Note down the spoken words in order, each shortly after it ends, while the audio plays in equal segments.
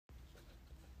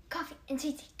and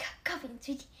sweetie, coffee and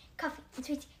sweetie, coffee and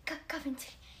sweetie, coffee and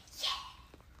sweetie. Yeah.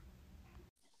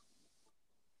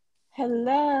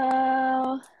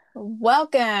 Hello.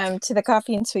 Welcome to the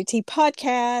Coffee and Sweet Tea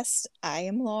podcast. I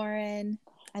am Lauren.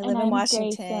 I live in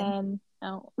Washington. Jason.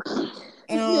 Oh,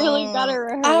 you really gotta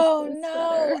rehearse. Oh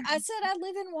no! I said I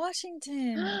live in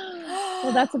Washington.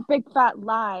 Well, that's a big fat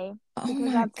lie. Oh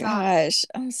my gosh!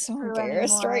 I'm so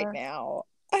embarrassed right now.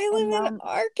 I live in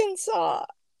Arkansas,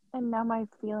 and now my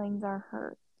feelings are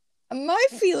hurt. My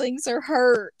feelings are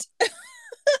hurt.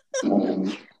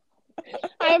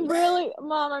 I'm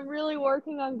really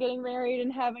working on getting married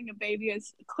and having a baby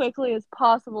as quickly as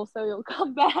possible so you'll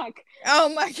come back. Oh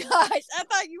my gosh. I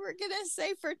thought you were going to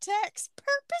say for tax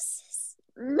purposes.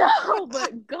 No,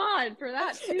 but God, for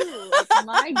that too.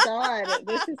 My God,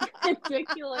 this is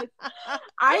ridiculous.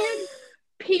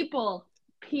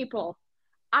 People,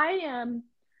 I am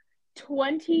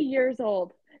 20 years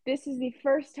old. This is the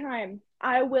first time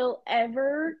I will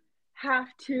ever have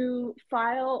to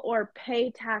file or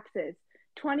pay taxes.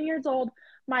 20 years old,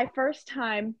 my first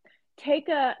time. Take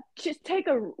a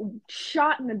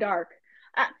shot in the dark.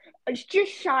 It's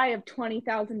just shy of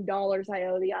 $20,000 I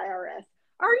owe the IRS.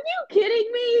 Are you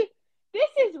kidding me? This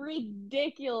is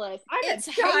ridiculous. It's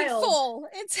hateful.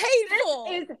 It's hateful.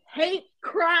 This is hate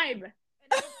crime. And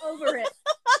I'm over it.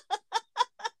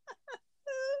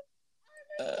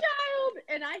 I'm a child,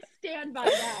 and I stand by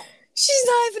that. She's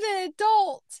not even an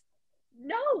adult.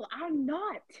 No, I'm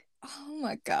not. Oh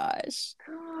my gosh.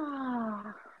 Oh,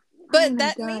 but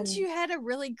that means you had a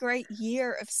really great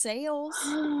year of sales.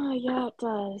 Oh, yeah, it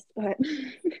does. But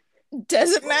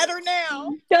doesn't matter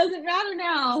now. Doesn't matter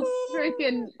now.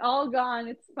 Freaking all gone.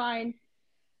 It's fine.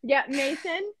 Yeah,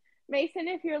 Mason,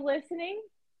 if you're listening,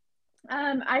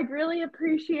 I'd really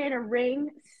appreciate a ring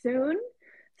soon.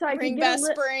 So I could get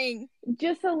spring.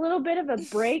 Just a little bit of a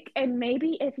break, and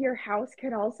maybe if your house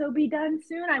could also be done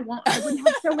soon, I wouldn't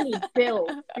have so many bills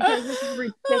because this is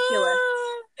ridiculous.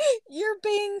 You're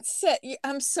being set.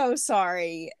 I'm so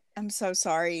sorry.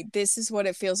 This is what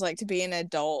it feels like to be an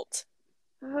adult.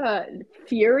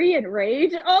 Fury and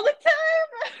rage all the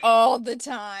time. All the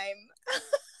time.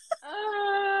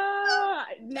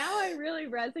 Now I really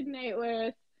resonate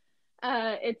with.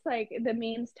 It's like the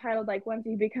memes titled like once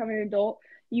you become an adult.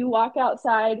 You walk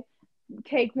outside,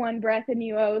 take one breath, and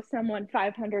you owe someone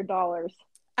 $500.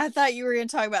 I thought you were going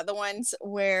to talk about the ones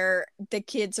where the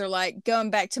kids are like going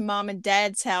back to mom and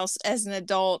dad's house as an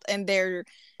adult, and they're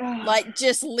like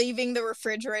just leaving the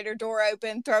refrigerator door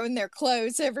open, throwing their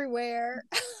clothes everywhere.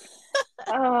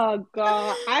 Oh,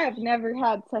 God. I have never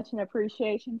had such an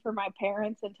appreciation for my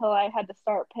parents until I had to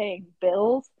start paying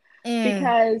bills.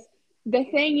 Because the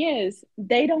thing is,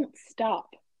 they don't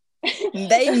stop.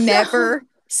 They never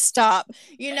stop.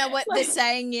 You know what the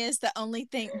saying is? The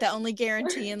only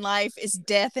guarantee in life is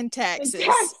death and taxes.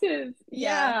 Taxes.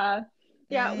 Yeah.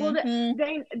 Well,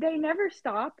 they never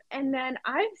stop. And then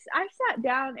I sat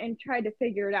down and tried to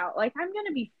figure it out. Like, I'm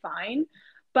gonna be fine,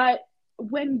 but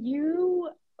when you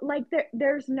like,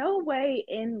 there's no way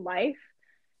in life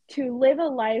to live a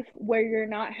life where you're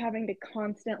not having to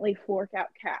constantly fork out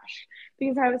cash.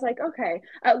 Because I was like, okay,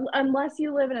 unless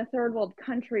you live in a third world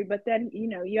country, but then,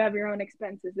 you have your own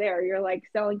expenses there. You're like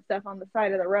selling stuff on the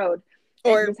side of the road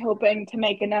or just hoping to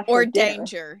make enough or for dinner.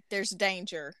 Danger. There's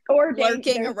danger. Or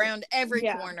lurking around every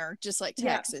corner, just like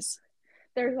taxes.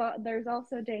 Yeah. There's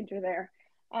also danger there.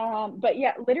 But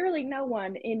yeah, literally no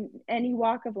one in any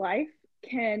walk of life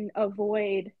can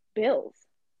avoid bills.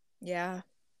 Yeah.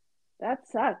 That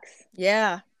sucks.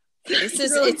 Yeah. It's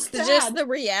just the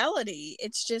reality.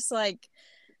 It's just like,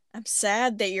 I'm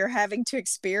sad that you're having to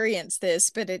experience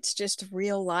this, but it's just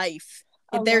real life.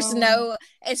 Alone. There's no,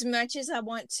 as much as I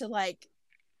want to like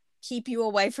keep you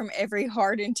away from every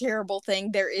hard and terrible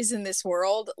thing there is in this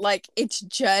world, like it's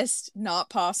just not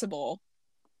possible.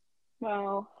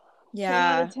 Well,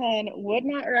 yeah. 10 out of 10 would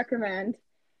not recommend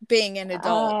being an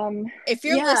adult. If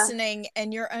you're listening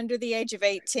and you're under the age of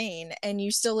 18 and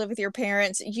you still live with your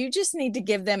parents, you just need to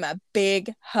give them a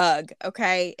big hug,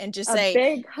 okay? And just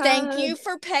say, thank you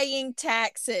for paying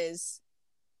taxes.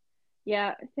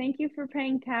 Yeah, thank you for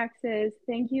paying taxes.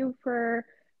 Thank you for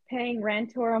paying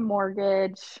rent or a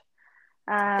mortgage.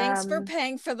 Thanks for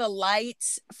paying for the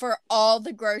lights, for all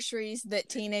the groceries that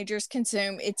teenagers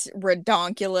consume. It's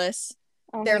redonkulous.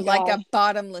 They're like a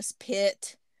bottomless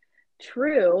pit.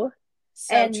 True.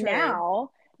 So and true.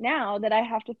 Now that I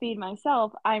have to feed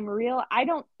myself, I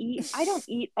don't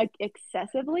eat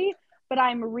excessively, but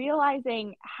I'm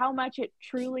realizing how much it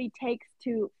truly takes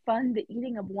to fund the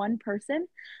eating of one person.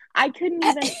 I couldn't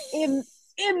even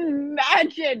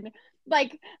imagine.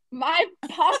 Like, my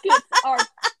pockets are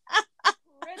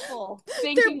triple.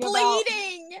 thinking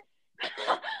bleeding.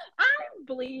 I'm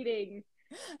bleeding.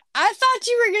 I thought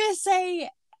you were gonna say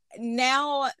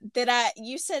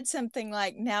you said something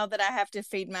like now that I have to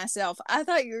feed myself. I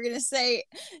thought you were gonna say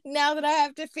now that I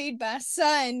have to feed my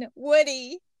son,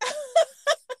 Woody.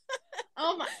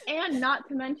 Oh my, and not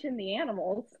to mention the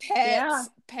animals.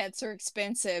 Pets are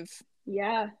expensive.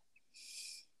 Yeah.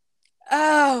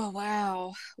 Oh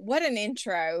wow, what an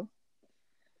intro.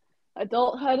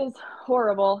 Adulthood is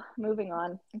horrible. Moving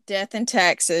on. Death and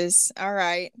taxes. All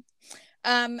right.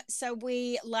 So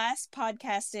we last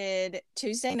podcasted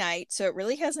Tuesday night, so it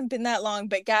really hasn't been that long,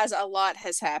 but guys, a lot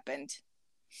has happened.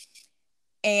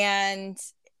 And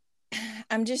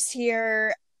I'm just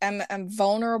here. I'm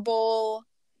vulnerable.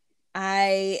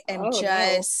 I am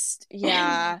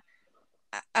yeah.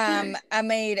 I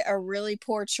made a really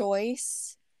poor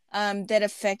choice that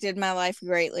affected my life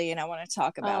greatly, and I want to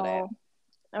talk about it.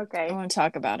 Okay. I want to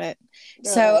talk about it. Go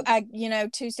so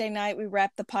ahead. Tuesday night we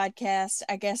wrapped the podcast.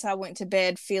 I guess I went to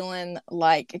bed feeling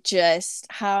like just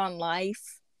high on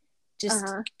life, just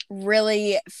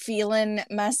really feeling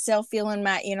myself, feeling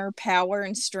my inner power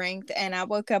and strength. And I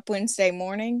woke up Wednesday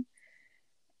morning,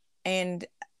 and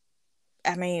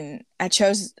I mean, I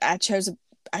chose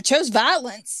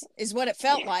violence is what it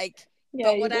felt like.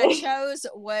 Yeah, but what I chose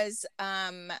was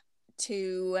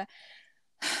to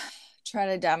try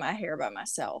to dye my hair by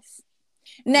myself.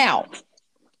 Now,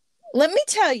 let me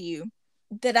tell you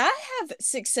that I have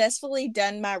successfully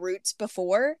done my roots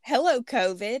before. Hello,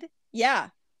 COVID. Yeah,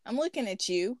 I'm looking at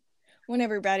you when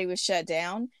everybody was shut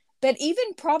down. But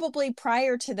even probably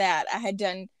prior to that, I had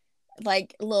done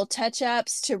like little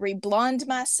touch-ups to reblonde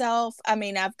myself. I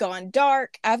mean, I've gone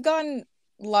dark. I've gone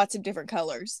lots of different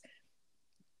colors.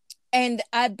 And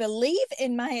I believe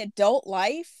in my adult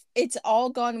life, it's all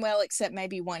gone well except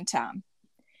maybe one time.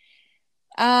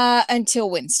 Until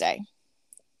Wednesday.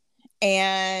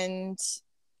 And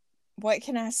what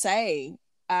can I say?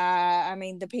 I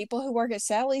mean, the people who work at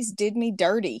Sally's did me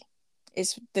dirty,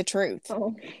 is the truth.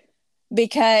 Oh.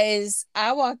 Because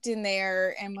I walked in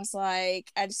there and was like,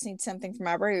 I just need something for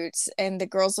my roots. And the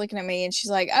girl's looking at me and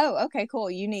she's like, oh, okay, cool.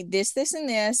 You need this, this, and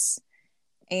this.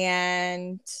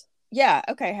 And yeah,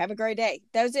 okay, have a great day.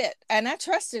 That was it. And I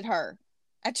trusted her.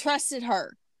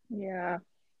 Yeah.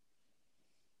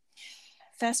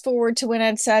 Fast forward to when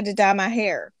I decided to dye my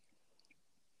hair.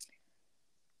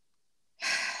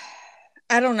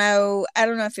 I don't know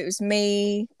if it was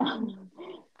me.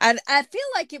 I feel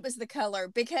like it was the color,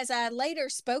 because I later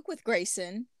spoke with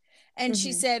Grayson and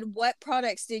she said, what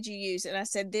products did you use? And I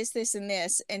said, this, and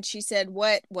this. And she said,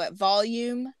 what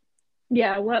volume?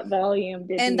 Yeah, what volume did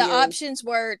you use? And the options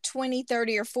were 20,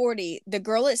 30, or 40. The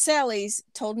girl at Sally's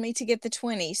told me to get the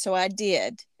 20, so I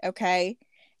did. Okay.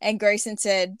 And Grayson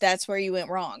said, that's where you went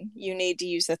wrong. You need to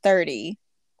use the 30.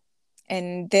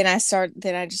 And then I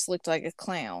just looked like a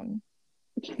clown.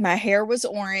 My hair was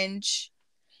orange.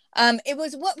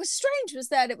 What was strange was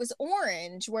that it was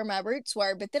orange where my roots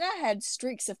were, but then I had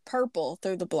streaks of purple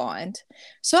through the blonde.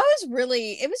 So it was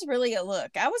really a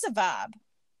look. I was a vibe.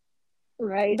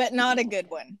 Right. But not a good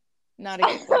one. So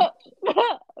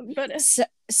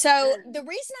the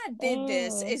reason I did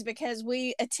this is because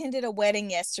we attended a wedding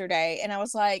yesterday, and I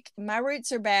was like, my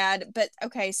roots are bad, but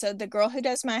okay, so the girl who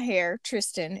does my hair,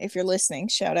 Tristan, if you're listening,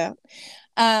 shout out.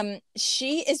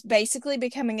 She is basically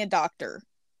becoming a doctor.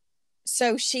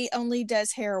 So she only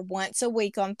does hair once a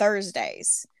week on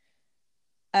Thursdays.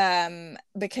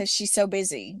 Because she's so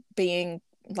busy being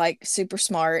like super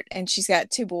smart, and she's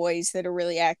got 2 boys that are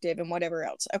really active and whatever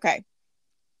else. Okay.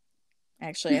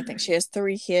 Actually, I think she has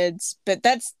 3 kids, but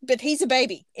he's a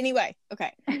baby. Anyway,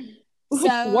 okay.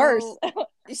 So worse.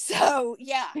 So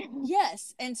yeah.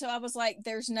 Yes. And so I was like,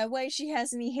 there's no way she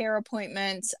has any hair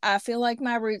appointments. I feel like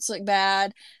my roots look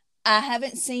bad. I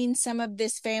haven't seen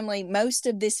most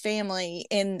of this family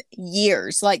in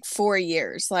years, like 4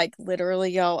 years. Like literally,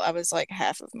 y'all, I was like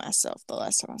half of myself the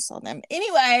last time I saw them.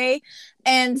 Anyway,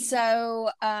 and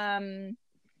so I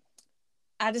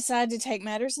decided to take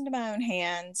matters into my own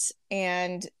hands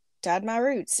and dyed my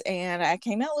roots, and I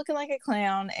came out looking like a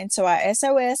clown. And so I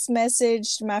SOS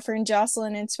messaged my friend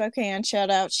Jocelyn in Spokane,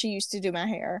 shout out, she used to do my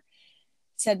hair.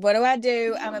 Said, what do I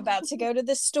do? I'm about to go to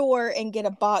the store and get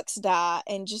a box dye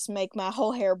and just make my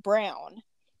whole hair brown,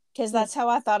 because that's how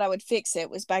I thought I would fix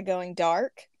it, was by going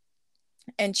dark.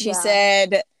 And she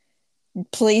said,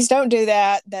 please don't do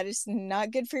that. That is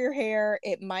not good for your hair.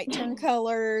 It might turn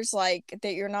colors like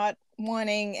that you're not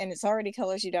wanting, and it's already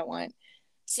colors you don't want.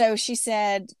 So she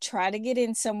said, try to get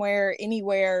in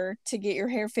anywhere to get your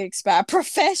hair fixed by a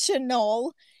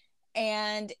professional.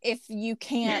 And if you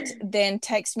can't, then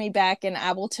text me back and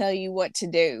I will tell you what to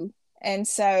do. And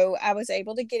so I was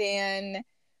able to get in.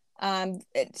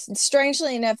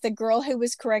 Strangely enough, the girl who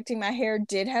was correcting my hair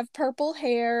did have purple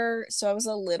hair, so I was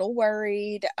a little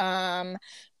worried.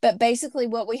 But basically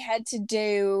what we had to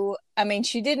do, I mean,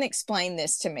 she didn't explain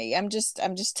this to me. I'm just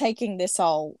taking this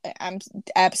all, I'm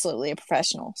absolutely a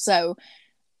professional. So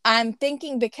I'm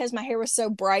thinking because my hair was so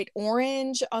bright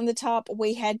orange on the top,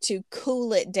 we had to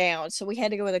cool it down. So we had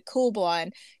to go with a cool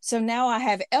blonde. So now I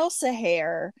have Elsa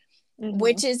hair,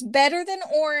 which is better than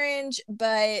orange,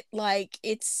 but like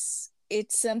it's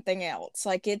something else.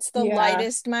 Like it's the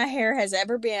lightest my hair has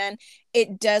ever been.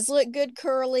 It does look good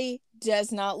curly,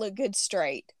 does not look good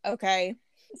straight. Okay.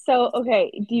 So,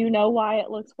 okay, do you know why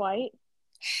it looks white?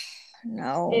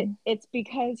 No. It's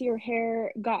because your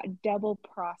hair got double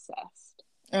processed.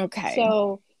 Okay.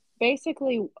 So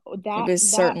basically it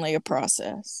was certainly a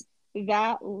process.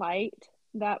 That light,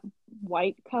 that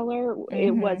white color,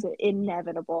 it was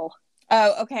inevitable.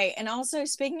 Oh, okay. And also,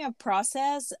 speaking of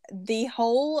process,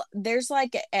 there's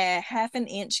like a half an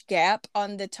inch gap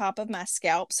on the top of my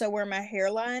scalp. So where my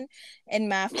hairline and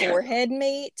my forehead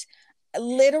meet,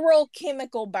 literal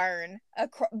chemical burn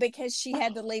because she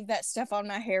had to leave that stuff on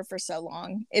my hair for so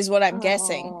long, is what I'm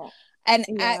guessing. And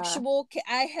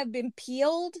I have been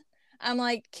peeled. I'm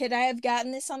like, could I have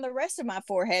gotten this on the rest of my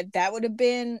forehead? That would have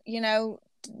been,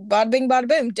 bada bing, bada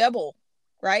boom, double.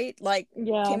 Right? Like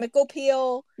chemical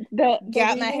peel,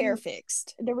 got my hair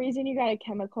fixed. The reason you got a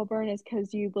chemical burn is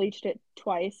because you bleached it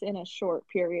twice in a short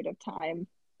period of time.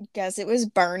 Because it was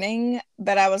burning,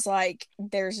 but I was like,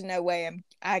 there's no way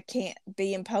I can't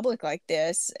be in public like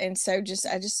this. And so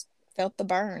I just felt the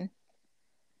burn.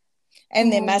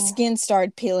 And then my skin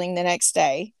started peeling the next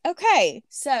day. Okay,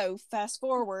 so fast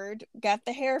forward, got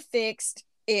the hair fixed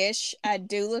ish. I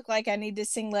do look like I need to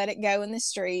sing Let It Go in the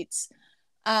streets.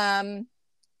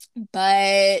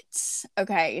 But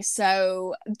okay,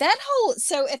 so at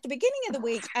the beginning of the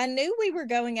week, I knew we were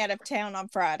going out of town on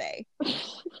Friday.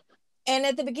 And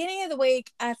at the beginning of the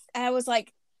week, I was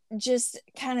like, just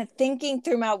kind of thinking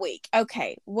through my week.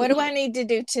 Okay, what do I need to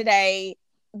do today?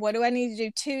 What do I need to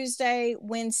do Tuesday,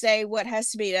 Wednesday? What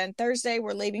has to be done Thursday?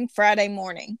 We're leaving Friday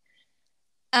morning.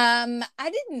 I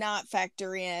did not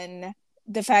factor in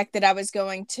the fact that I was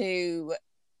going to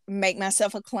make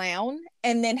myself a clown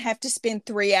and then have to spend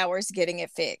 3 hours getting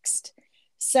it fixed.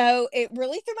 So it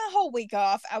really threw my whole week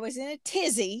off. I was in a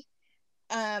tizzy.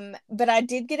 But I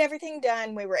did get everything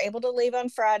done. We were able to leave on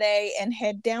Friday and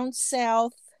head down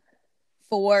south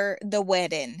for the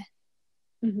wedding.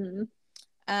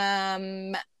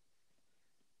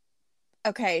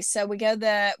 Okay, so we go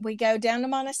down to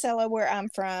Monticello, where I'm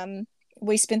from.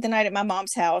 We spent the night at my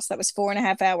mom's house. That was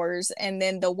 4.5 hours, and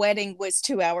then the wedding was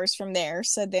 2 hours from there.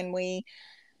 So then we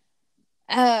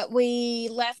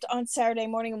left on Saturday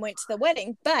morning and went to the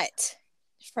wedding. But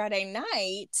Friday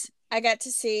night, I got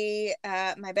to see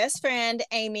my best friend,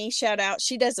 Amy. Shout out.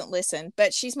 She doesn't listen,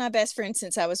 but she's my best friend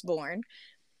since I was born.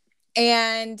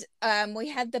 And we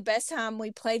had the best time. We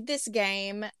played this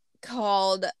game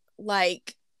called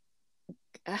like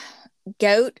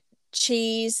Goat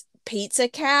Cheese Pizza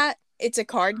Cat. It's a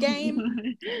card game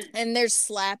and there's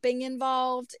slapping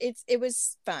involved. It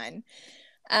was fun.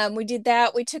 We did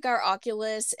that. We took our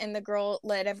Oculus and the girl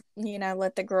let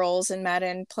the girls and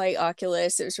Madden play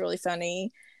Oculus. It was really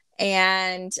funny.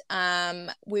 And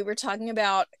we were talking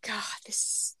about, God,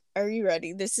 are you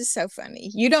ready? This is so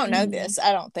funny. You don't know this,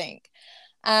 I don't think.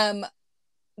 I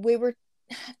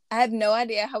have no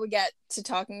idea how we got to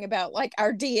talking about like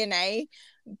our DNA,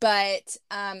 but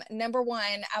number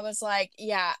one, I was like,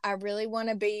 yeah, I really want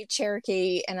to be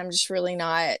Cherokee and I'm just really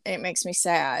not. And it makes me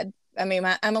sad. I mean,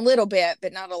 I'm a little bit,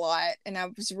 but not a lot. And I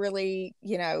was really,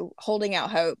 holding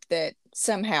out hope that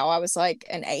somehow I was like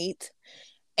an 8th.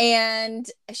 And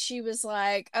she was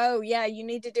like, oh yeah, you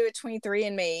need to do a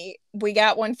 23andMe. We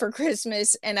got one for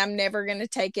Christmas and I'm never going to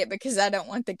take it because I don't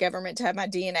want the government to have my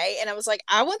DNA. And I was like,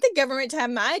 I want the government to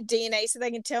have my DNA so they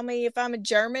can tell me if I'm a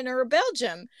German or a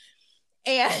Belgium.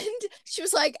 And she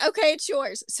was like, okay, it's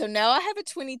yours. So now I have a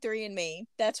 23andMe.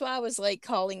 That's why I was like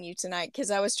calling you tonight,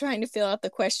 because I was trying to fill out the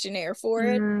questionnaire for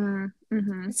it.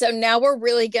 So now we're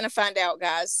really going to find out,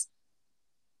 guys.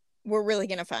 We're really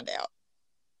going to find out.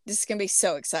 This is going to be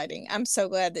so exciting. I'm so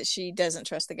glad that she doesn't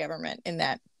trust the government in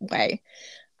that way.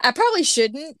 I probably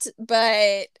shouldn't,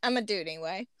 but I'm going to do it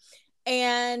anyway.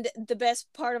 And the best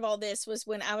part of all this was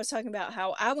when I was talking about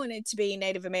how I wanted to be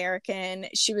Native American.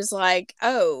 She was like,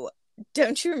 oh,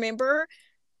 don't you remember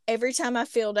every time I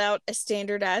filled out a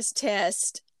standardized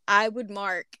test, I would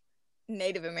mark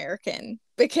Native American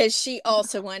because she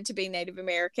also wanted to be Native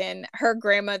American. Her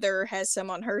grandmother has some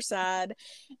on her side.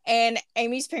 And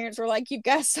Amy's parents were like, "You've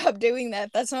got to stop doing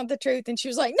that. That's not the truth." And she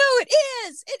was like, "No, it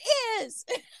is. It is."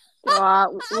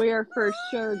 We are for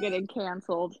sure getting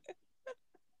canceled.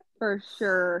 For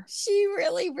sure. She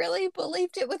really, really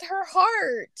believed it with her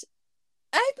heart.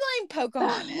 I blame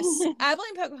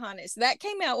Pocahontas. That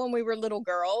came out when we were little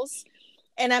girls.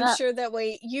 And I'm sure that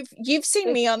you've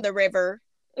seen me on the river.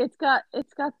 It's got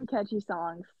some catchy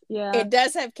songs. Yeah. It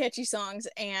does have catchy songs,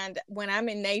 and when I'm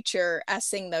in nature, I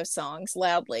sing those songs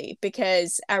loudly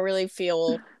because I really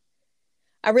feel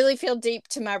deep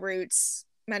to my roots,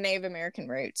 my Native American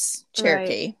roots.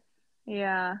 Cherokee. Right.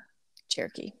 Yeah.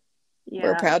 Cherokee. Yeah.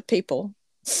 We're proud people.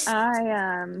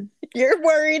 You're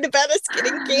worried about us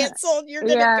getting canceled. You're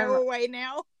gonna go away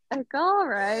now. All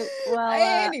right. Well,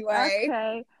 anyway.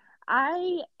 Okay.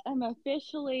 I am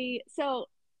officially so I've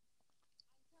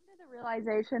come to the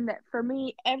realization that for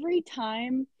me, every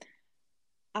time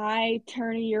I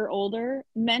turn a year older,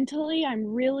 mentally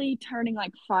I'm really turning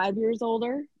like 5 years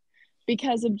older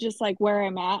because of just like where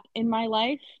I'm at in my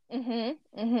life. And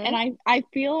I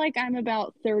feel like I'm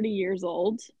about 30 years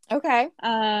old. Okay.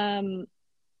 And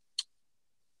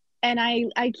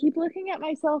I keep looking at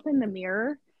myself in the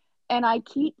mirror, and I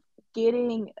keep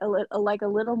getting a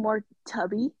little more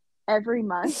tubby every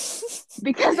month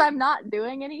because I'm not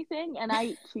doing anything, and I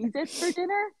eat Cheez-Its for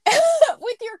dinner.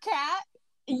 With your cat?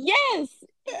 Yes.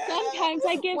 Sometimes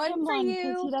I give him one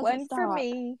because he doesn't stop. For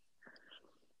me.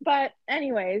 But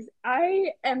anyways,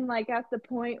 I am like at the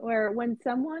point where when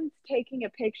someone's taking a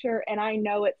picture and I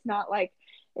know it's not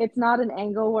an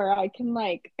angle where I can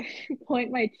like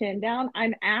point my chin down,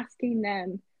 I'm asking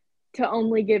them to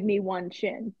only give me one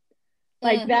chin.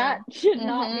 Like that should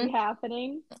not be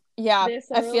happening. Yeah,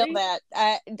 I feel that.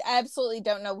 I absolutely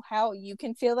don't know how you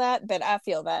can feel that, but I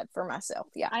feel that for myself.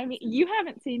 Yeah. I mean, you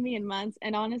haven't seen me in months,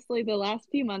 and honestly, the last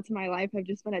few months of my life have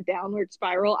just been a downward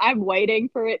spiral. I'm waiting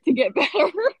for it to get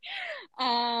better.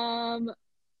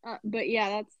 But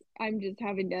yeah, I'm just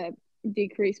having to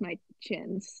decrease my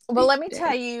chins. Well, let me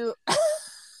tell you.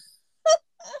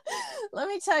 Let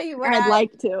me tell you what I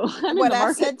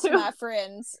said to my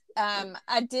friends.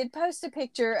 I did post a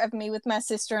picture of me with my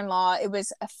sister-in-law. It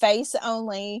was a face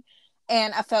only,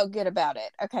 and I felt good about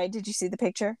it. Okay, did you see the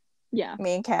picture? Yeah.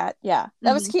 Me and Kat. Yeah,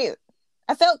 that was cute.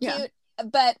 I felt cute,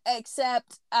 but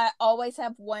except I always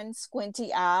have one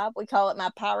squinty eye. We call it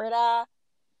my pirate eye.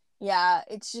 Yeah,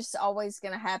 it's just always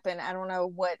going to happen. I don't know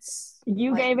what's...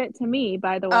 You gave it to me,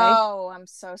 by the way. Oh, I'm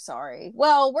so sorry.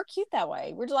 Well, we're cute that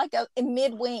way. We're like a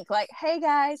mid-wink, like, hey,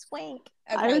 guys, wink.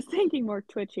 Okay. I was thinking more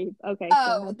twitchy. Okay.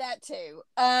 Oh, that too.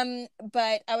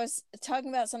 But I was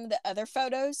talking about some of the other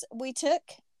photos we took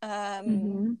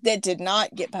that did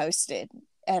not get posted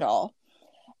at all.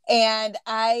 And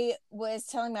I was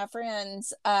telling my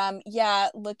friends,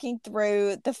 looking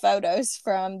through the photos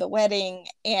from the wedding,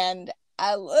 and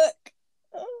I look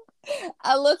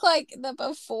like the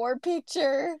before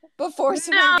picture before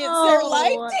someone gets their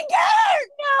life together.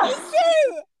 No,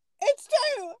 it's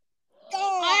true.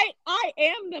 I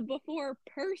am the before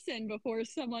person before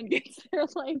someone gets their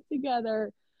life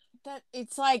together. That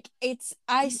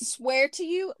I swear to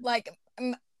you, like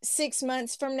 6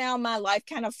 months from now, my life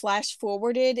kind of flash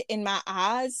forwarded in my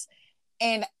eyes,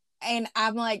 and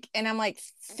I'm like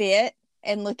fit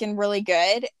and looking really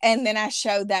good, and then I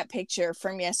showed that picture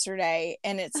from yesterday,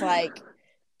 and it's like,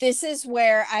 this is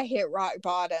where I hit rock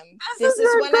bottom. This is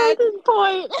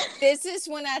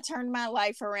when I turned my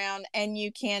life around, and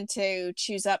you can too.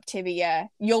 Choose up, Tibia.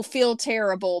 You'll feel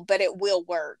terrible, but it will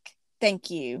work.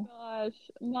 Thank you. Gosh,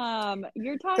 Mom,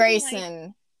 you're talking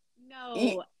Grayson. No,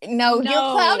 you're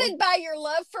clouded by your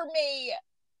love for me.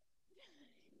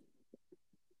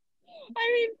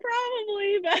 I mean,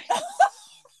 probably, but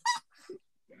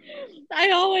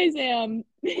I always am,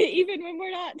 even when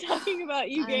we're not talking about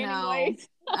you gaining weight.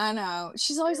 I know.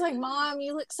 She's always like, Mom,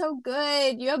 you look so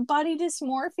good. You have body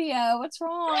dysmorphia. What's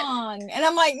wrong? And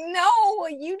I'm like, no,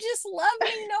 you just love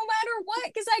me no matter what,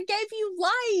 because I gave you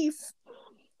life.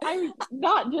 I'm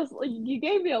not just, you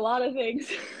gave me a lot of things.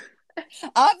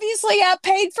 Obviously, I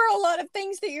paid for a lot of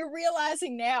things that you're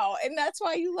realizing now, and that's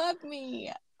why you love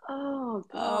me. Oh,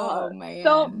 God. Oh, man.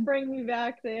 Don't bring me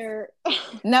back there.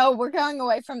 No, we're going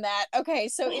away from that. Okay,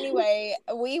 so anyway,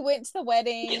 we went to the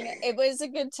wedding. It was a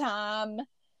good time.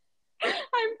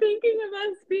 I'm thinking of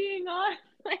us being on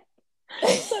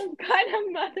some kind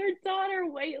of mother-daughter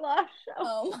weight loss show.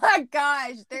 Oh, my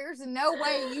gosh. There's no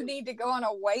way you need to go on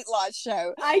a weight loss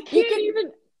show. I can't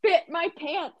even fit my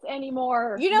pants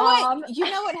anymore. You know Mom. what? You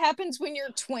know what happens when you're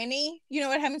 20? You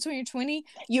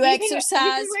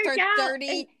exercise for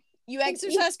 30 You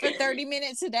exercise for 30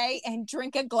 minutes a day and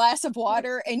drink a glass of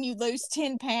water and you lose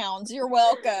 10 pounds. You're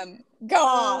welcome.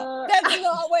 God, that's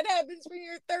not what happens when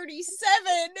you're 37.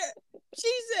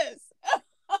 Jesus.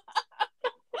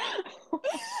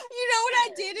 You know what I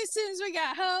did as soon as we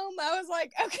got home? I was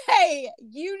like, okay,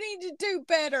 you need to do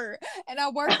better. And I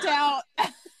worked out.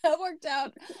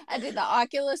 I did the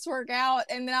Oculus workout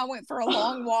and then I went for a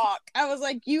long walk. I was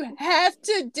like, you have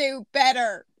to do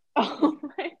better. Oh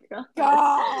my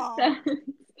God.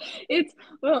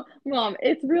 Mom,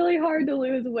 it's really hard to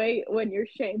lose weight when you're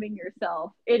shaming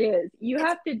yourself. It is. You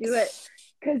have to do it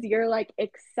because you're like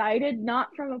excited, not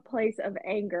from a place of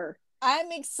anger.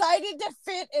 I'm excited to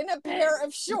fit in a pair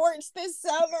of shorts this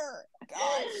summer.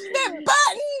 Gosh, the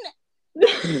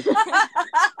button!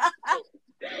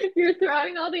 You're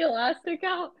throwing all the elastic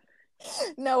out?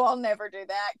 No, I'll never do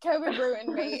that. COVID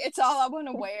ruined me. It's all I want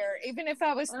to wear. Even if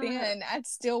I was thin, I'd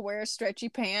still wear a stretchy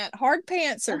pant. Hard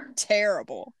pants are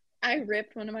terrible. I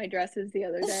ripped one of my dresses the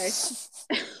other day.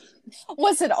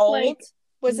 Was it old?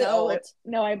 It old?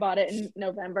 No, I bought it in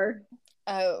November.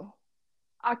 Oh.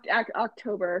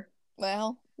 October.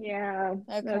 Well. Yeah.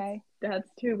 Okay. That's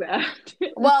too bad.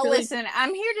 Well, really, listen,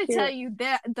 I'm here to tell you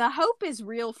that the hope is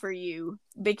real for you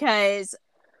because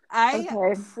I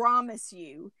promise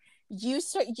you, you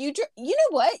know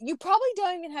what? You probably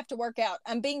don't even have to work out.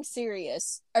 I'm being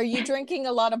serious. Are you drinking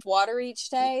a lot of water each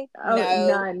day? Oh, no.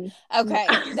 None. Okay.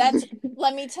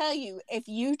 Let me tell you, if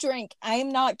you drink, I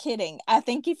am not kidding. I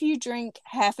think if you drink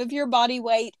half of your body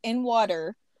weight in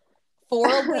water for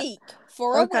a week,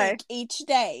 week each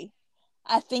day,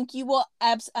 I think you will.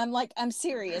 I'm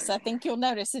serious. I think you'll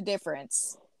notice a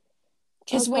difference.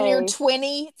 Because when you're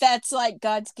 20, that's like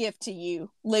God's gift to you.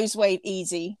 Lose weight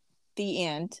easy. The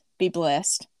end. Be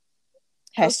blessed.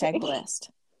 Hashtag blessed.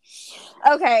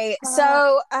 Okay,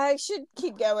 so I should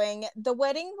keep going. The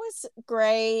wedding was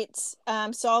great.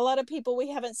 Saw a lot of people we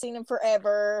haven't seen in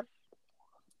forever.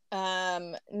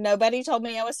 Nobody told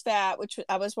me I was fat, which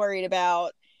I was worried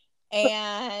about.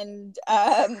 And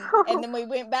then we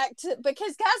went back to,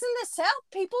 because guys in the South,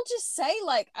 people just say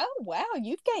like, oh wow,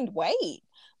 you've gained weight.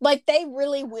 Like they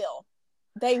really will.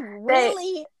 They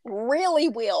really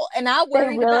will. And I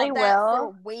worried about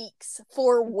that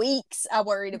for weeks. I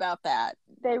worried about that.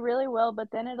 They really will, but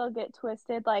then it'll get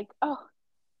twisted like, oh,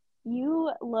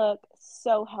 you look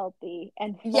so healthy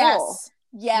and full. Yes.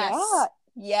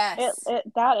 Yes.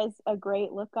 That is a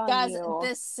great look on guys, you.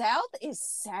 The South is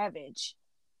savage.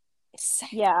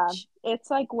 Yeah, it's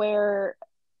like where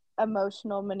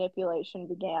emotional manipulation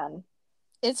began.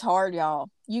 It's hard, y'all.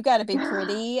 You got to be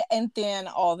pretty and thin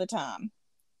all the time.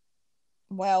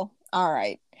 Well, all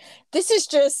right. This is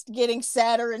just getting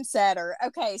sadder and sadder.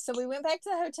 Okay, so we went back to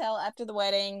the hotel after the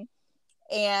wedding,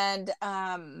 and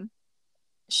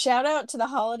shout out to the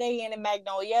Holiday Inn in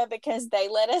Magnolia because they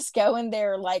let us go in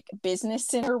their like business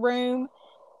center room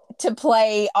to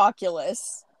play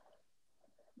Oculus.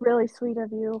 Really sweet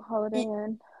of you, Holiday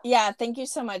Inn. Yeah, thank you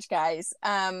so much, guys.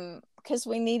 Because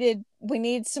we needed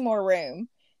some more room,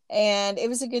 and it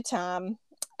was a good time.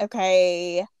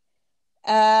 Okay,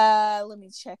 let me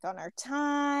check on our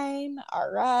time. All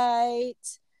right.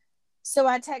 So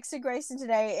I texted Grayson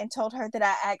today and told her that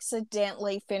I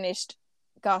accidentally finished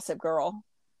Gossip Girl.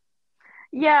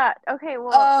 Yeah. Okay.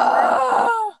 Well.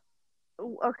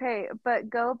 Okay,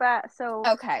 but go back. So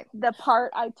the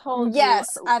part I told you.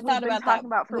 Yes, I thought about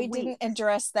that. We didn't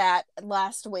address that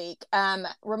last week.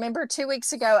 Remember 2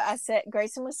 weeks ago, I said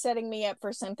Grayson was setting me up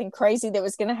for something crazy that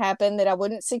was going to happen that I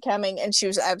wouldn't see coming, and she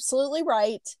was absolutely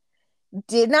right.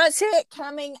 Did not see it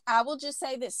coming. I will just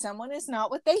say that someone is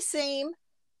not what they seem,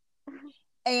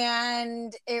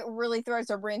 and it really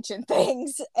throws a wrench in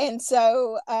things. And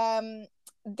so,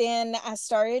 then I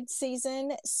started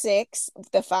season 6,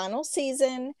 the final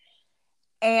season.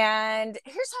 And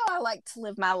here's how I like to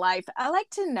live my life. I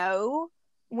like to know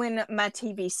when my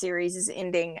TV series is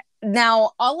ending.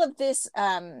 Now, all of this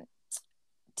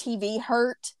TV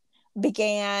hurt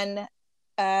began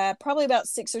probably about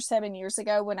 6 or 7 years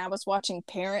ago when I was watching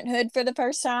Parenthood for the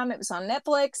first time. It was on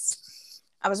Netflix.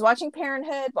 I was watching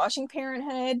Parenthood,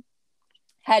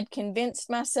 had convinced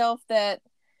myself that,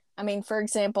 for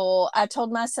example, I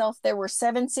told myself there were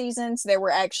 7 seasons, there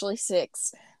were actually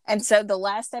 6. And so the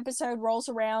last episode rolls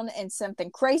around and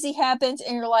something crazy happens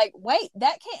and you're like, wait,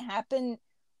 that can't happen.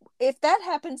 If that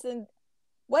happens, then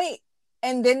wait.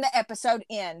 And then the episode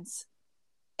ends.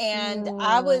 And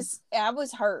I was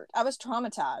hurt. I was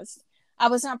traumatized. I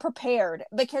was not prepared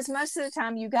because most of the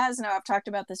time, you guys know, I've talked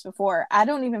about this before. I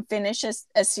don't even finish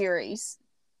a series.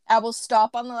 I will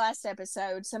stop on the last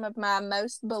episode. Some of my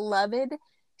most beloved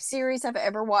series I've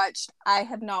ever watched. I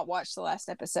have not watched the last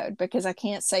episode because I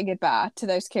can't say goodbye to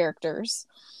those characters.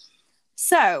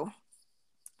 So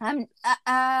I'm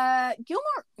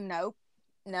Gilmore.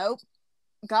 Nope.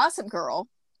 Gossip Girl.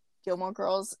 Gilmore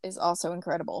Girls is also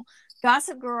incredible.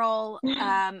 Gossip Girl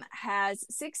has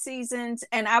 6 seasons,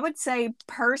 and I would say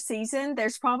per season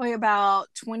there's probably about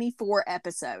 24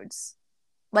 episodes.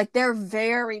 Like, they're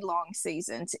very long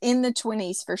seasons, in the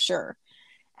 20s for sure.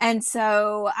 And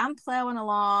so I'm plowing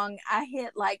along. I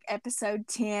hit like episode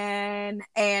 10,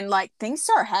 and like things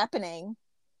start happening.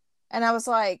 And I was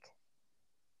like,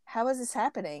 how is this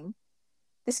happening?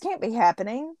 This can't be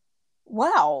happening.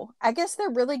 Wow. I guess they're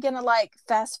really going to like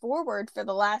fast forward for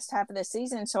the last half of the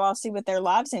season. So I'll see what their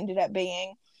lives ended up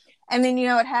being. And then, you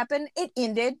know what happened? It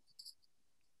ended.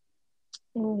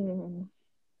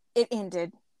 It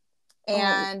ended.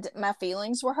 And my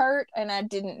feelings were hurt, and I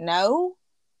didn't know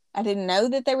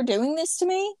that they were doing this to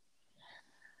me.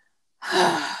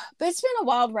 But it's been a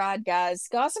wild ride, guys.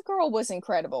 Gossip Girl was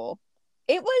incredible.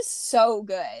 It was so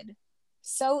good.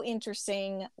 So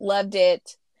interesting. Loved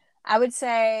it. I would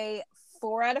say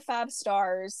 4 out of 5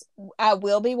 stars. I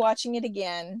will be watching it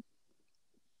again.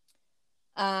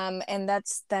 And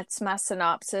that's my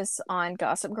synopsis on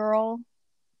Gossip Girl.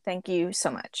 Thank you so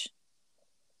much.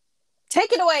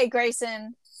 Take it away,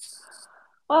 Grayson.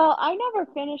 Well, I never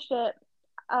finished it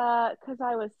because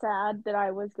I was sad that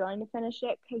I was going to finish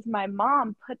it because my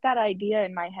mom put that idea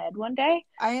in my head one day.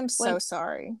 I am so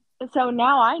sorry. So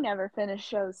now I never finish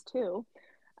shows too.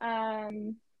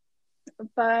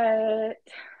 But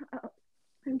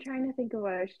I'm trying to think of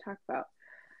what I should talk about.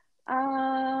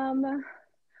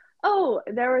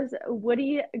 There was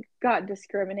Woody got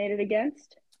discriminated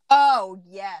against. Oh,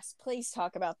 yes. Please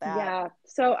talk about that. Yeah.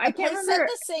 So I can't remember. Set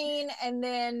the scene and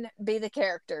then be the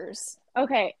characters.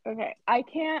 Okay. I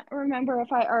can't remember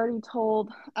if I already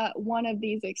told one of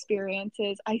these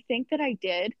experiences. I think that I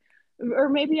did. Or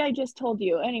maybe I just told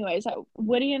you. Anyways,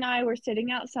 Woody and I were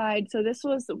sitting outside. So this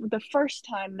was the first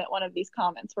time that one of these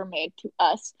comments were made to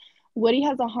us. Woody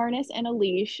has a harness and a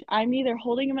leash. I'm either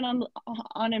holding him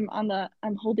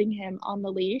I'm holding him on the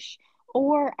leash,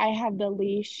 or I have the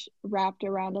leash wrapped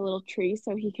around a little tree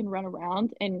so he can run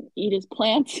around and eat his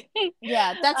plants.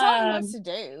 Yeah, that's all he wants to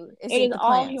do. It is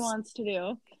all he wants to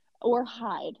do. Or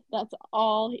hide. That's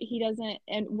all he doesn't.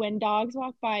 And when dogs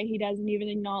walk by, he doesn't even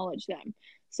acknowledge them.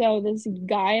 So this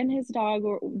guy and his dog,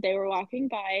 they were walking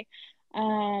by,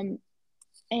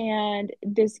 and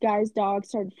this guy's dog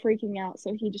started freaking out.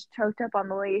 So he just choked up on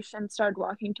the leash and started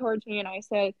walking towards me. And I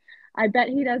said, I bet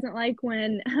he doesn't like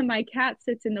when my cat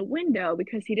sits in the window,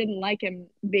 because he didn't like him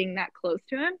being that close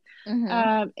to him.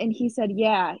 Mm-hmm. And he said,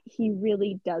 yeah, he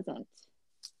really doesn't.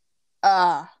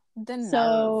 The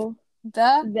nerve.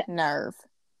 The nerve.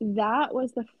 That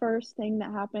was the first thing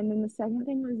that happened. And the second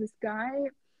thing was this guy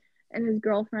and his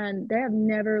girlfriend. They have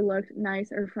never looked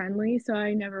nice or friendly, so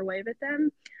I never wave at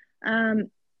them.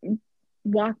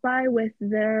 Walk by with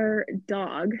their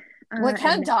dog. What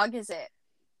kind of dog is it?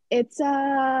 It's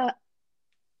a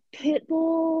pit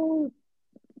bull,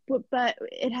 but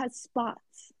it has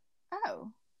spots.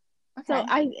 Oh, okay. So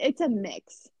it's a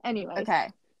mix. Anyway. Okay.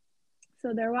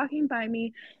 So they're walking by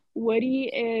me. Woody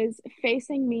is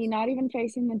facing me, not even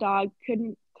facing the dog.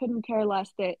 Couldn't care less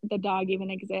that the dog even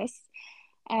exists.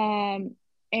 And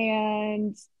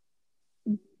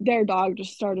their dog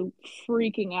just started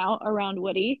freaking out around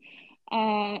Woody.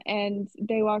 And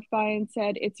they walked by and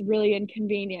said, it's really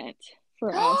inconvenient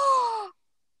for us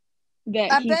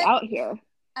that he's out here.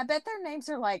 I bet their names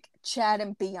are like Chad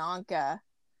and Bianca.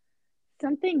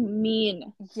 Something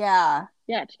mean. Yeah.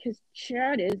 Yeah, because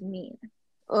Chad is mean.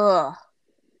 Ugh.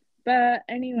 But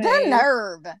anyway. The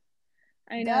nerve.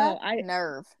 I know.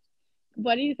 Nerve.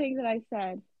 What do you think that I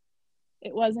said?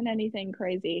 It wasn't anything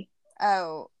crazy.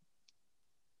 Oh.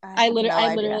 I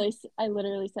literally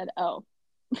said, oh.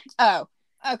 Oh,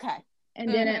 okay.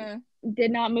 And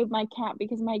did not move my cat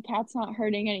because my cat's not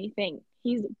hurting anything.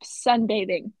 He's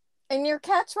sunbathing. And your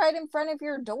cat's right in front of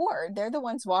your door. They're the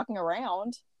ones walking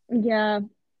around. Yeah.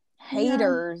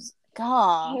 Haters. Yeah.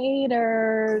 God.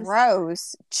 Haters.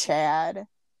 Gross. Chad.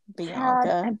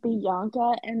 Bianca. And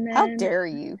Bianca. And then how dare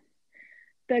you?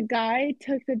 The guy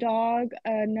took the dog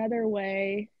another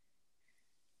way.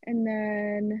 And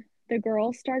then the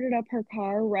girl started up her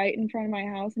car right in front of my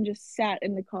house and just sat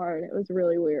in the car, and it was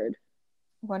really weird.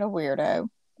 What a weirdo.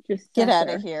 Just get out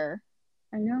of here.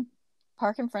 I know.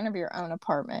 Park in front of your own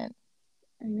apartment.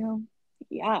 I know.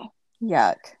 Yeah.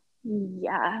 Yuck.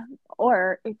 Yeah.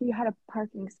 Or if you had a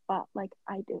parking spot like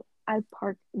I do, I'd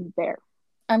park there.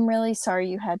 I'm really sorry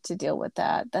you had to deal with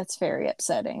that. That's very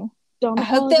upsetting. Don't I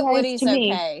hope that Woody's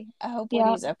okay. I hope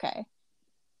Woody's okay.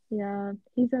 Yeah,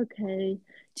 he's okay.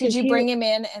 Did 'Cause you bring him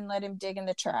in and let him dig in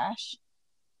the trash?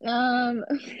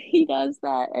 he does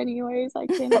that anyways. I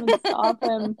can't even stop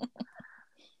him.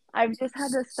 I've just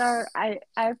had to start I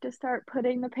have to start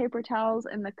putting the paper towels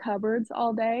in the cupboards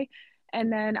all day,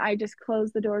 and then I just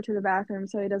close the door to the bathroom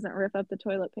so he doesn't rip up the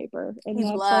toilet paper. And He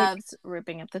that's like loves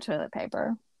ripping up the toilet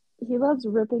paper. he loves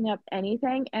ripping up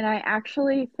anything, and I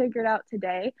actually figured out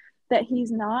today that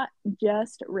he's not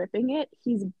just ripping it,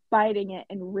 he's biting it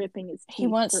and ripping his He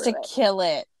teeth wants to through it. kill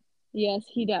it. Yes,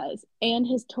 he does. And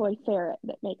his toy ferret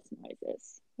that makes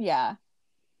noises. Yeah.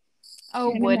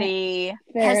 Oh, Him and that Woody. Has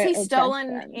ferret he are best stolen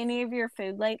friends. any of your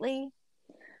food lately?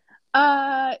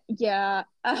 Yeah.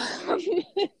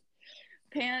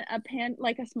 Pan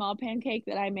like a small pancake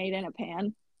that I made in a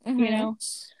pan, you know.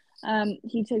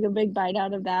 He took a big bite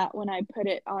out of that when I put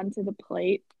it onto the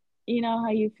plate. You know how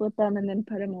you flip them and then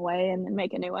put them away and then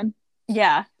make a new one?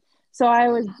 Yeah. So I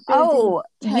was busy Oh,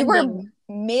 you were tending.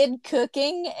 mid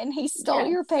cooking and he stole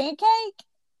your Yes. pancake?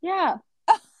 Yeah.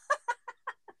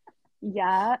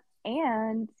 Yeah,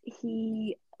 and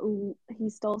he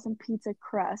stole some pizza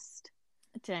crust.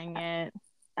 Dang it.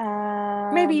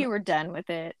 Maybe you were done with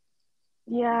it.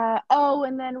 Yeah. Oh,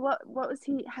 and then what was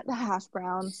he? The hash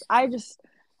browns. I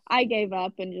gave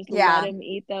up and just let him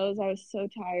eat those. I was so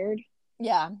tired.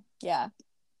 Yeah.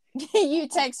 You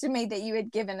texted me that you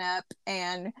had given up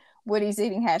and Woody's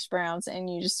eating hash browns and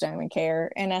you just don't even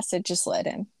care. And I said, just let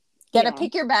him. Gotta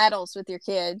pick your battles with your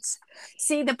kids.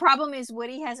 See, the problem is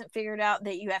Woody hasn't figured out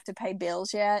that you have to pay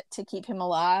bills yet to keep him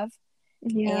alive.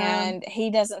 Yeah. And he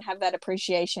doesn't have that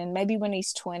appreciation. Maybe when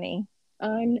he's 20.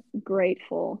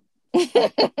 Ungrateful.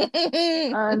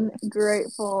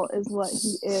 Ungrateful is what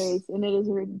he is, and it is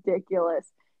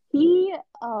ridiculous.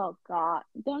 Oh God,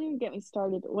 don't even get me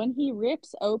started. When he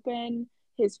rips open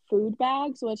his food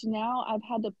bags, which now I've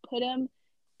had to put him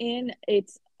in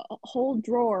its whole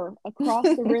drawer across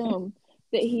the room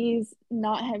that he's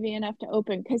not heavy enough to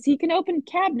open because he can open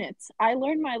cabinets. I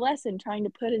learned my lesson trying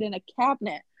to put it in a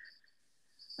cabinet,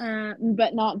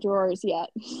 but not drawers yet.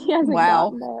 He hasn't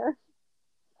gotten there.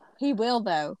 He will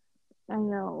though. I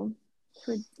know.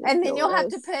 And then you'll have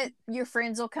to your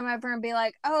friends will come over and be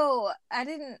like, oh,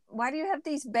 why do you have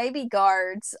these baby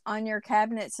guards on your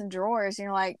cabinets and drawers? And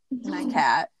you're like, my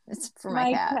cat. It's for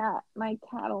my cat. My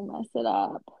cat will mess it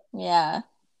up. Yeah.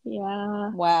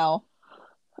 Wow.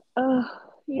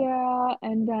 Yeah.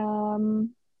 And,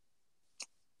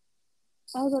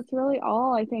 that's really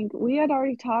all. I think we had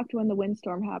already talked when the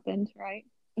windstorm happened, right?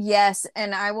 Yes,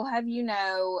 and I will have you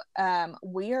know,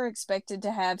 we are expected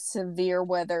to have severe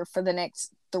weather for the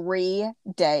next 3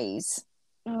 days.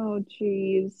 Oh,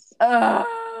 geez.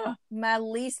 My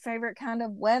least favorite kind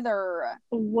of weather.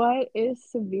 What is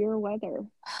severe weather?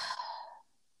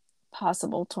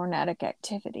 Possible tornadic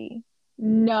activity.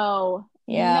 No.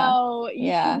 Yeah. No,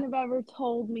 you shouldn't have ever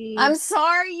told me. I'm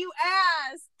sorry you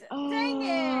asked. Dang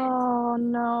it. Oh,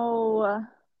 no.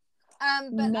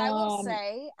 But no.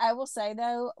 I will say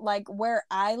though, like where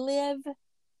I live,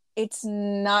 it's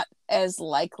not as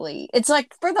likely. It's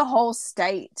like for the whole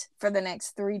state for the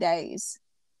next 3 days.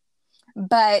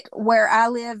 But where I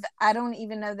live, I don't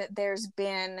even know that there's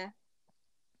been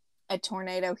a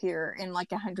tornado here in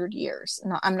like 100 years.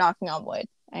 No, I'm knocking on wood.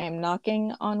 I am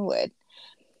knocking on wood.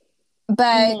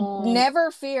 But never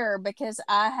fear because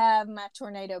I have my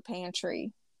tornado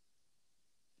pantry.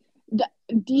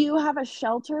 Do you have a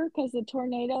shelter? Because the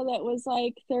tornado that was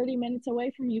like 30 minutes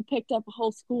away from you picked up a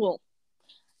whole school.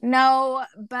 No,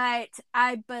 but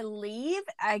I believe,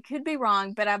 I could be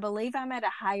wrong, but I believe I'm at a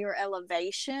higher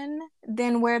elevation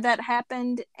than where that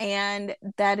happened, and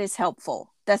that is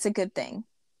helpful. That's a good thing.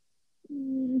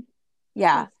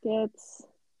 Yeah. Biscuits.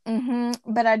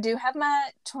 But I do have my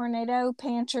tornado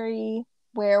pantry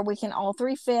where we can all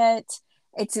 3 fit.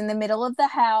 It's in the middle of the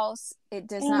house. It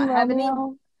does not have any.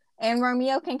 And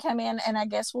Romeo can come in, and I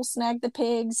guess we'll snag the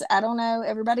pigs. I don't know.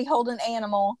 Everybody hold an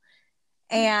animal.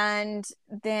 And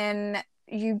then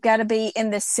you've got to be in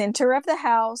the center of the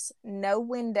house, no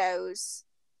windows,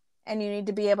 and you need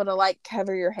to be able to like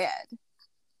cover your head.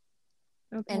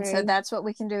 Okay. And so that's what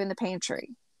we can do in the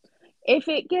pantry. If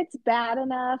it gets bad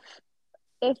enough,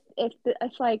 if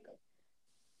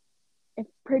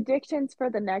predictions for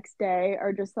the next day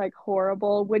are just like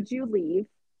horrible, would you leave?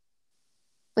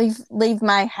 Leave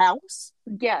my house?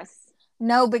 Yes.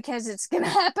 No, because it's going to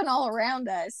happen all around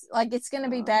us. Like, it's going to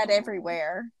be bad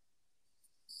everywhere.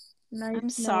 I'm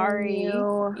sorry.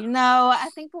 No, I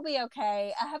think we'll be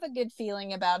okay. I have a good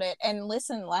feeling about it. And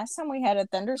listen, last time we had a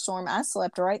thunderstorm, I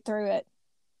slept right through it.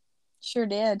 Sure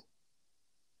did.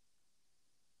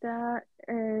 That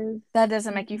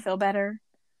doesn't make you feel better?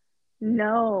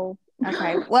 No.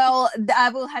 Okay. Well, I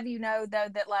will have you know, though,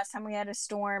 that last time we had a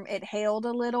storm, it hailed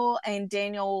a little, and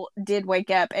Daniel did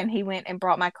wake up, and he went and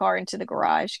brought my car into the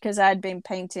garage because I'd been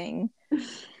painting.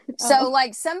 So,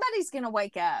 like, somebody's going to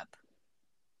wake up.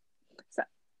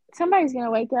 Somebody's going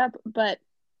to wake up, but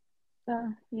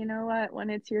you know what? When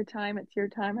it's your time, it's your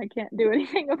time. I can't do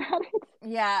anything about it.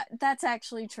 Yeah, that's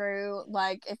actually true.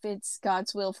 Like, if it's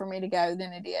God's will for me to go,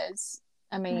 then it is.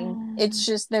 I mean, it's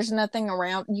just, there's nothing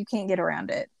around, you can't get around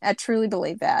it. I truly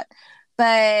believe that.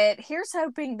 But here's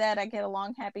hoping that I get a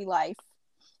long, happy life.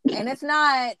 And if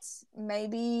not,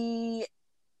 maybe,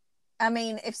 I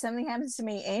mean, if something happens to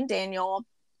me and Daniel,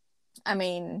 I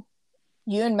mean,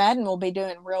 you and Madden will be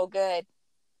doing real good.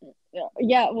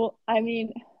 Yeah, well, I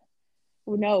mean,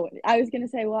 no, I was gonna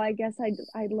say, well, I guess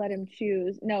I'd let him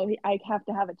choose. No, I'd have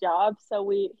to have a job, so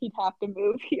he'd have to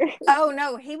move here. Oh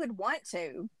no, he would want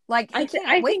to. Like, he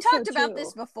can't. We talked about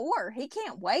this before. He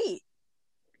can't wait.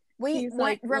 He's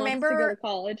like, remember wants to go to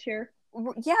college here.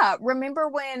 Yeah, remember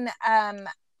when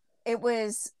it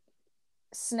was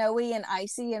snowy and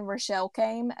icy and Rochelle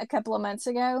came a couple of months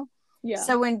ago? Yeah.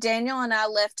 So when Daniel and I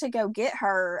left to go get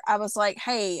her, I was like,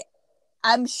 hey,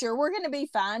 I'm sure we're going to be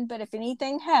fine, but if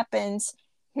anything happens,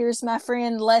 here's my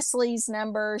friend Leslie's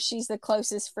number. She's the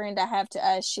closest friend I have to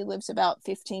us. She lives about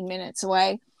 15 minutes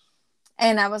away.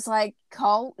 And I was like,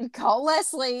 call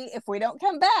Leslie if we don't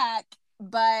come back.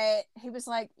 But he was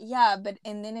like, yeah, but,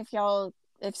 and then if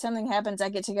something happens, I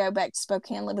get to go back to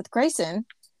Spokane, live with Grayson.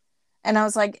 And I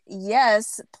was like,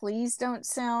 yes, please don't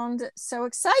sound so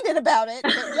excited about it.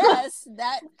 But yes,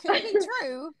 that could be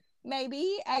true.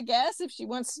 Maybe, I guess, if she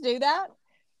wants to do that.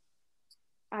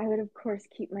 I would, of course,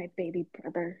 keep my baby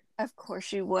brother. Of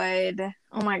course you would.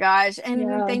 Oh my gosh.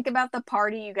 And think about the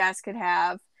party you guys could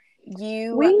have.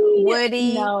 You,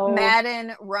 Woody,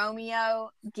 Madden, Romeo,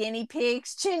 guinea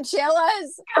pigs,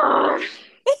 chinchillas.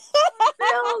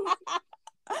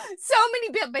 So many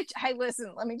bills. But hey,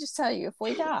 listen, let me just tell you, if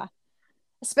we die,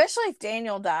 especially if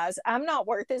Daniel dies, I'm not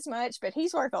worth as much, but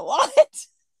he's worth a lot.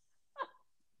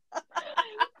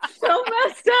 So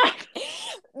messed up.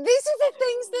 These are the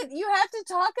things that you have to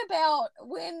talk about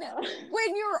when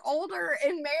you're older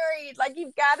and married. Like,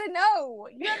 you've got to know.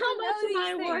 You have How to much know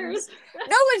am I worth?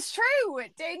 No, it's true.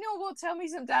 Daniel will tell me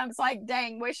sometimes, like,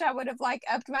 dang, wish I would have like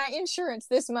upped my insurance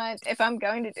this month if I'm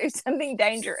going to do something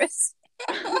dangerous.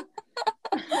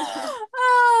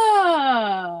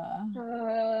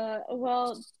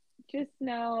 Well, just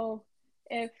know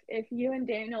if you and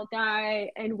Daniel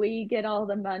die and we get all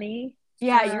the money.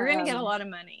 Yeah, you're gonna get a lot of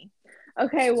money.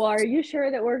 Okay, well, are you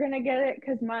sure that we're gonna get it?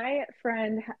 Because my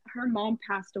friend, her mom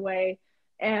passed away,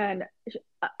 and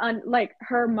like,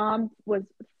 her mom was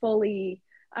fully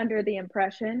under the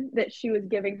impression that she was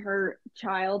giving her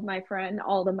child, my friend,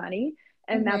 all the money,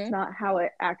 and that's not how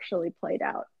it actually played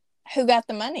out. Who got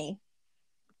the money?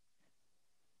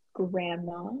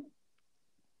 Grandma.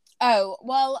 Oh,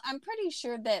 well, I'm pretty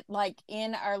sure that, like,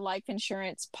 in our life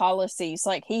insurance policies,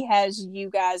 like, he has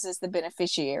you guys as the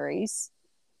beneficiaries.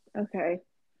 Okay,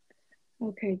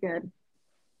 good.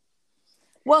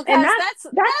 Well, guys,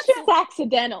 that's just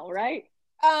accidental, right?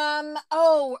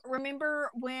 Oh, remember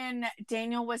when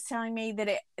Daniel was telling me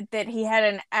that he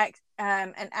had an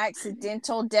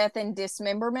accidental death and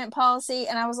dismemberment policy,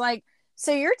 and I was like,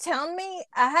 so you're telling me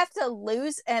I have to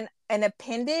lose an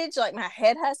appendage, like my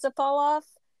head has to fall off?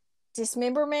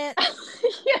 Dismemberment.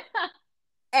 Yeah.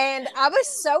 And I was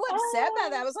so upset by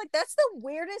that. I was like, that's the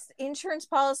weirdest insurance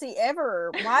policy ever.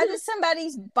 Why does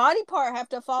somebody's body part have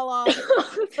to fall off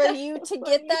for you to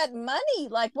get that money?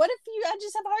 Like, what if I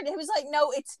just have a heart? It was like,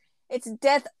 no, it's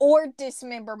death or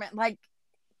dismemberment. Like,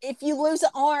 if you lose an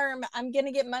arm, I'm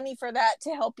gonna get money for that to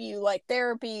help you, like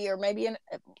therapy or maybe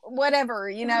whatever,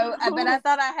 you know. But I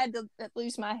thought I had to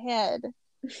lose my head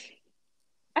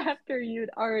after you'd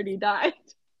already died.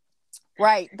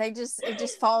 Right. It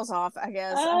just falls off, I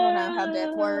guess. I don't know how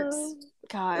death works.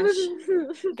 Gosh.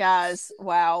 Guys,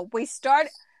 wow.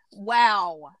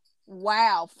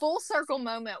 Wow. Full circle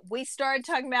moment. We started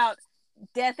talking about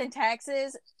death and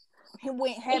taxes. He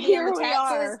went heavy on the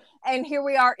taxes. And here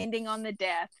we are ending on the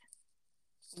death.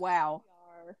 Wow.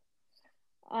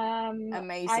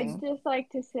 Amazing. I'd just like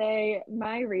to say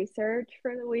my research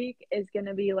for the week is going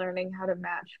to be learning how to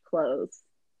match clothes.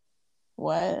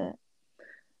 What?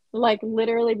 Like,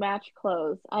 literally match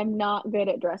clothes. I'm not good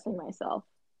at dressing myself.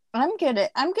 I'm good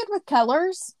with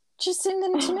colors. Just send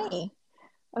them to me.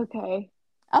 Okay.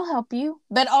 I'll help you.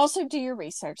 But also do your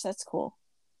research. That's cool.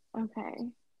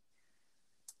 Okay.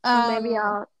 Maybe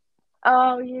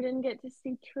Oh, you didn't get to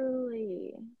see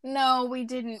Truly. No, we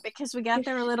didn't, because we got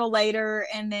there a little later,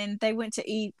 and then they went to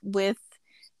eat with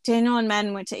Daniel and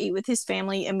Madden went to eat with his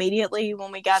family immediately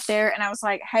when we got there. And I was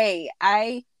like, hey,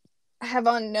 I have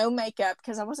on no makeup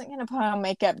because I wasn't going to put on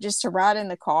makeup just to ride in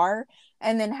the car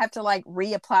and then have to like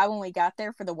reapply when we got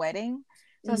there for the wedding.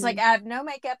 So I was like, I have no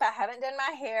makeup. I haven't done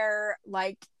my hair.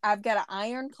 Like, I've got to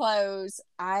iron clothes.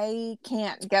 I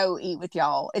can't go eat with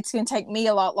y'all. It's going to take me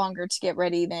a lot longer to get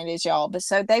ready than it is y'all. But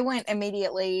so they went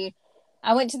immediately.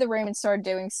 I went to the room and started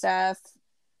doing stuff.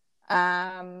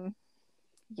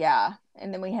 Yeah.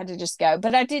 And then we had to just go.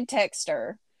 But I did text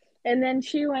her. And then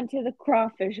she went to the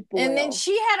crawfish boil. And then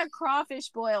she had a crawfish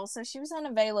boil, so she was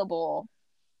unavailable.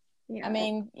 Yeah. I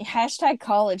mean, hashtag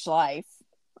college life.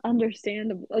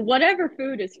 Understandable. Whatever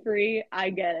food is free,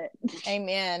 I get it.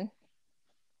 Amen.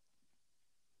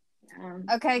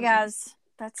 Okay, guys,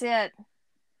 that's it.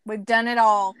 We've done it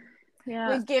all.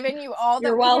 Yeah. We've given you all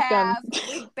that we have.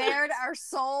 We've bared our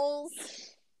souls.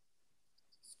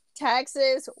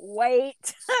 Taxes,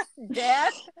 weight,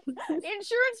 death,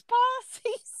 insurance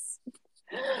policies.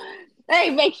 Hey,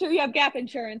 make sure you have Gap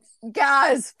insurance.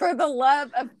 Guys, for the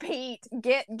love of Pete,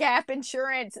 get Gap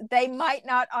insurance. They might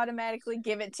not automatically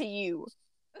give it to you.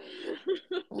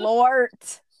 Lord.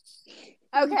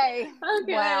 Okay.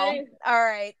 Wow. All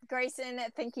right. Grayson,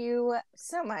 thank you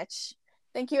so much.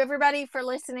 Thank you, everybody, for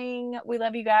listening. We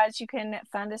love you guys. You can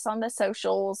find us on the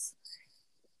socials.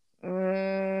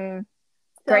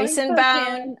 Grayson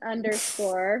Bone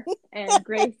 _ and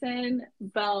Grayson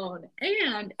Bone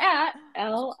and at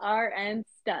LRN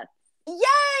Stutz.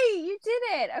 Yay! You did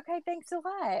it. Okay, thanks a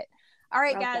lot. All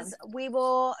right, guys, we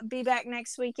will be back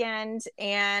next weekend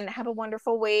and have a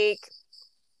wonderful week.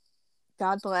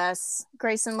 God bless.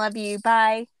 Grayson, love you.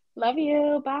 Bye. Love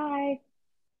you. Bye.